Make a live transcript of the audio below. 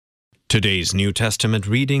Today's New Testament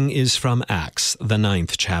reading is from Acts, the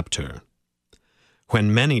 9th chapter.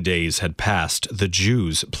 When many days had passed, the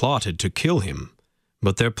Jews plotted to kill him,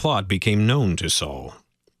 but their plot became known to Saul.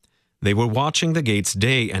 They were watching the gates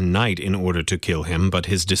day and night in order to kill him, but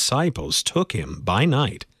his disciples took him by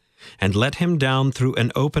night and let him down through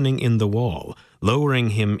an opening in the wall, lowering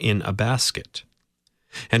him in a basket.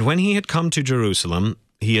 And when he had come to Jerusalem,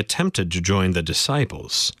 he attempted to join the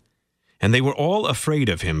disciples. And they were all afraid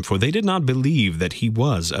of him, for they did not believe that he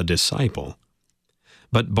was a disciple.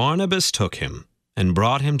 But Barnabas took him and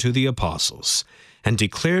brought him to the apostles, and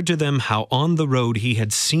declared to them how on the road he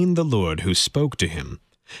had seen the Lord who spoke to him,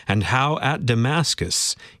 and how at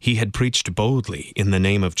Damascus he had preached boldly in the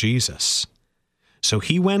name of Jesus. So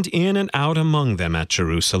he went in and out among them at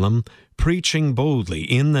Jerusalem, preaching boldly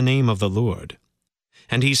in the name of the Lord.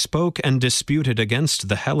 And he spoke and disputed against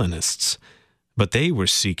the Hellenists, but they were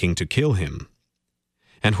seeking to kill him.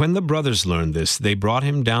 And when the brothers learned this, they brought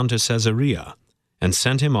him down to Caesarea, and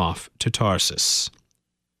sent him off to Tarsus.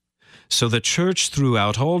 So the church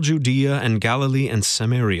throughout all Judea and Galilee and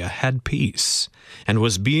Samaria had peace, and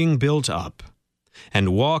was being built up,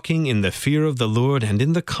 and walking in the fear of the Lord and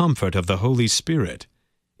in the comfort of the Holy Spirit,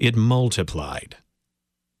 it multiplied.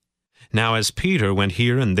 Now as Peter went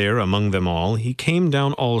here and there among them all, he came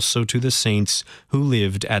down also to the saints who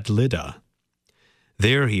lived at Lydda.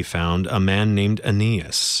 There he found a man named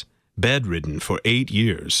Aeneas, bedridden for 8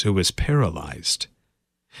 years, who was paralyzed.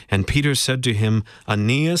 And Peter said to him,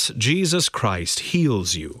 "Aeneas, Jesus Christ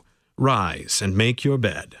heals you. Rise and make your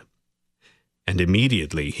bed." And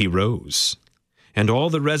immediately he rose. And all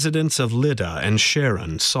the residents of Lydda and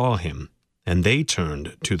Sharon saw him, and they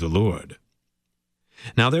turned to the Lord.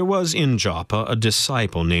 Now there was in Joppa a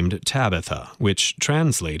disciple named Tabitha, which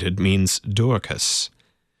translated means Dorcas.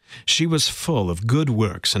 She was full of good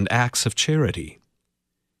works and acts of charity.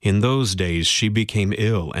 In those days she became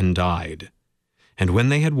ill and died. And when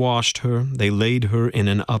they had washed her, they laid her in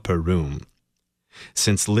an upper room.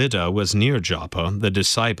 Since Lydda was near Joppa, the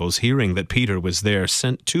disciples, hearing that Peter was there,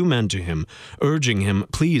 sent 2 men to him, urging him,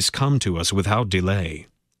 "Please come to us without delay."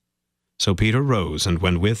 So Peter rose and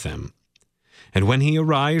went with them. And when he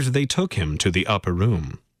arrived, they took him to the upper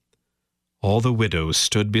room. All the widows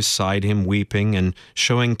stood beside him weeping and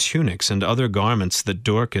showing tunics and other garments that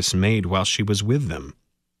Dorcas made while she was with them.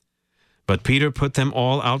 But Peter put them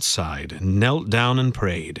all outside, knelt down and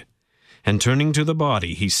prayed. And turning to the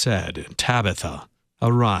body, he said, "Tabitha,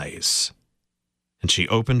 arise." And she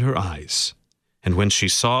opened her eyes. And when she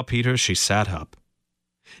saw Peter, she sat up.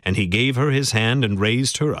 And he gave her his hand and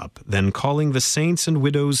raised her up. Then calling the saints and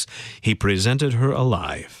widows, he presented her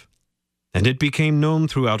alive. And it became known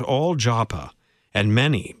throughout all Joppa, and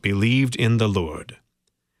many believed in the Lord.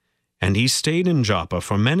 And he stayed in Joppa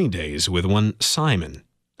for many days with one Simon,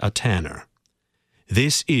 a tanner.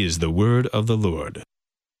 This is the word of the Lord.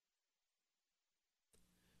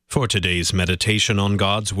 For today's meditation on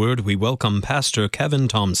God's Word, we welcome Pastor Kevin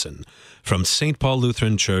Thompson from St. Paul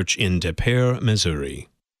Lutheran Church in Des Peres, Missouri.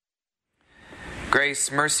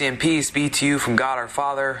 Grace, mercy, and peace be to you from God our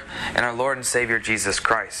Father and our Lord and Savior Jesus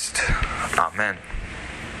Christ. Amen.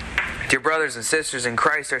 Dear brothers and sisters in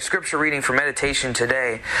Christ, our scripture reading for meditation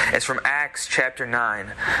today is from Acts chapter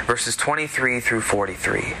 9, verses 23 through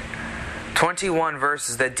 43. 21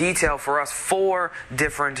 verses that detail for us 4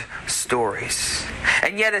 different stories.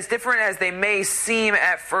 And yet, as different as they may seem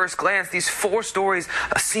at first glance, these 4 stories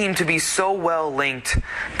seem to be so well linked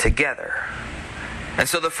together. And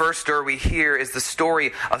so the first story we hear is the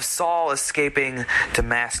story of Saul escaping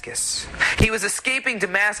Damascus. He was escaping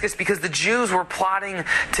Damascus because the Jews were plotting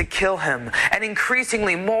to kill him. And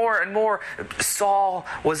increasingly, more and more, Saul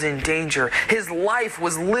was in danger. His life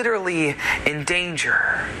was literally in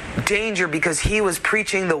danger. Danger because he was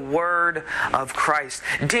preaching the word of Christ.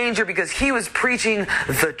 Danger because he was preaching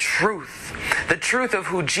the truth. The truth of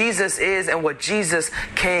who Jesus is and what Jesus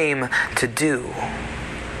came to do.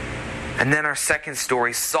 And then our second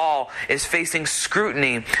story, Saul is facing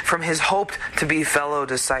scrutiny from his hoped-to-be fellow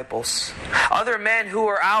disciples. Other men who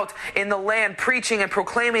are out in the land preaching and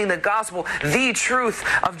proclaiming the gospel, the truth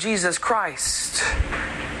of Jesus Christ.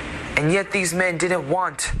 And yet these men didn't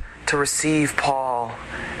want to receive Paul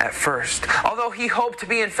at first. Although he hoped to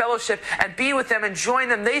be in fellowship and be with them and join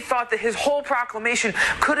them, they thought that his whole proclamation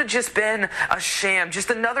could have just been a sham, just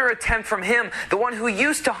another attempt from him, the one who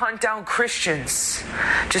used to hunt down Christians,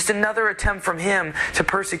 just another attempt from him to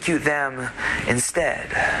persecute them instead.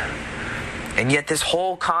 And yet this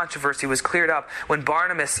whole controversy was cleared up when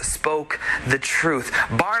Barnabas spoke the truth.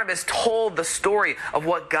 Barnabas told the story of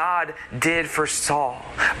what God did for Saul.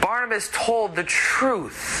 Barnabas told the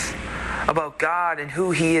truth about God and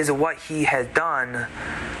who he is and what he has done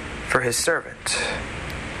for his servant.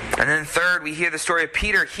 And then third, we hear the story of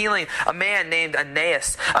Peter healing a man named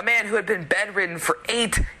Aeneas, a man who had been bedridden for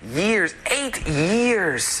 8 years. 8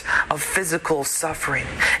 years of physical suffering.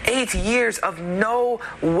 8 years of no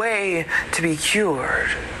way to be cured.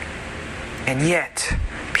 And yet,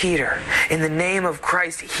 Peter, in the name of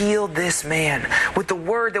Christ, healed this man. With the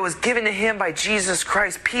word that was given to him by Jesus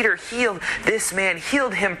Christ, Peter healed this man,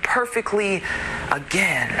 healed him perfectly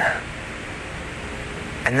again.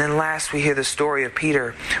 And then last, we hear the story of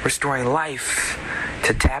Peter restoring life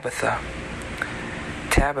to Tabitha.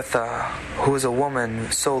 Tabitha, who was a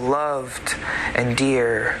woman so loved and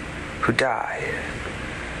dear, who died,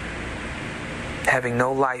 having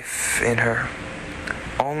no life in her,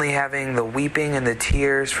 only having the weeping and the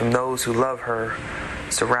tears from those who love her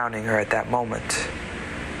surrounding her at that moment.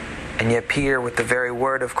 And yet Peter, with the very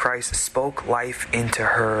word of Christ, spoke life into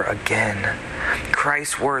her again.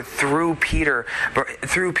 Christ's word through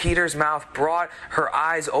Peter's mouth, brought her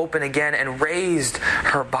eyes open again and raised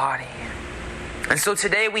her body. And so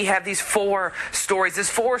today we have these 4 stories. These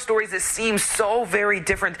 4 stories that seem so very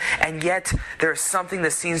different, and yet there's something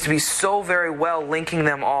that seems to be so very well linking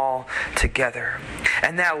them all together.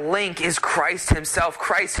 And that link is Christ himself,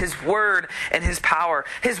 Christ, his word and his power.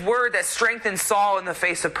 His word that strengthened Saul in the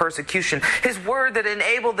face of persecution. His word that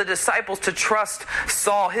enabled the disciples to trust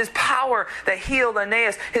Saul. His power that healed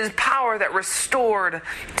Aeneas. His power that restored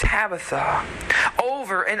Tabitha.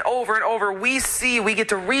 Over and over and over, we get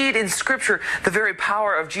to read in Scripture the very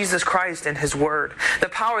power of Jesus Christ and his word. The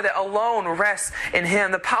power that alone rests in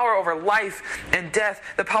him. The power over life and death.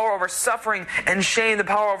 The power over suffering and shame. The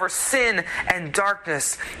power over sin and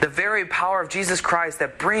darkness. The very power of Jesus Christ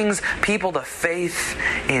that brings people to faith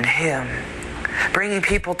in him. Bringing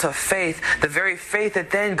people to faith, the very faith that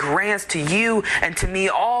then grants to you and to me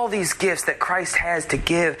all these gifts that Christ has to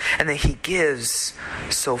give and that he gives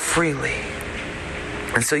so freely.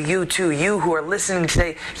 And so you too, you who are listening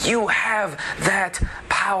today, you have that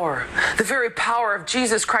power. The very power of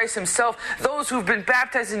Jesus Christ himself. Those who've been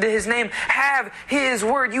baptized into his name have his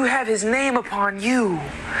word. You have his name upon you.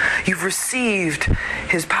 You've received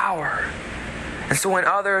his power. And so when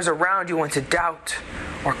others around you want to doubt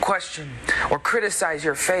or question or criticize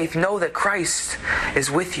your faith, know that Christ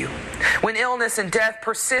is with you. When illness and death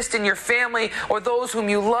persist in your family or those whom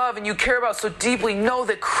you love and you care about so deeply, know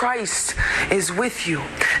that Christ is with you.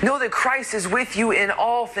 Know that Christ is with you in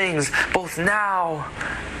all things, both now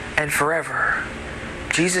and forever.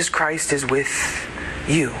 Jesus Christ is with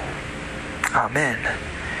you. Amen.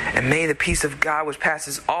 And may the peace of God, which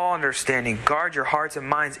passes all understanding, guard your hearts and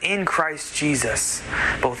minds in Christ Jesus,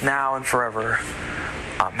 both now and forever.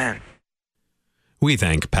 Amen. We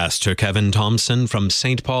thank Pastor Kevin Thompson from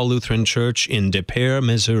St. Paul Lutheran Church in Des Peres,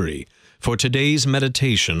 Missouri, for today's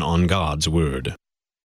meditation on God's Word.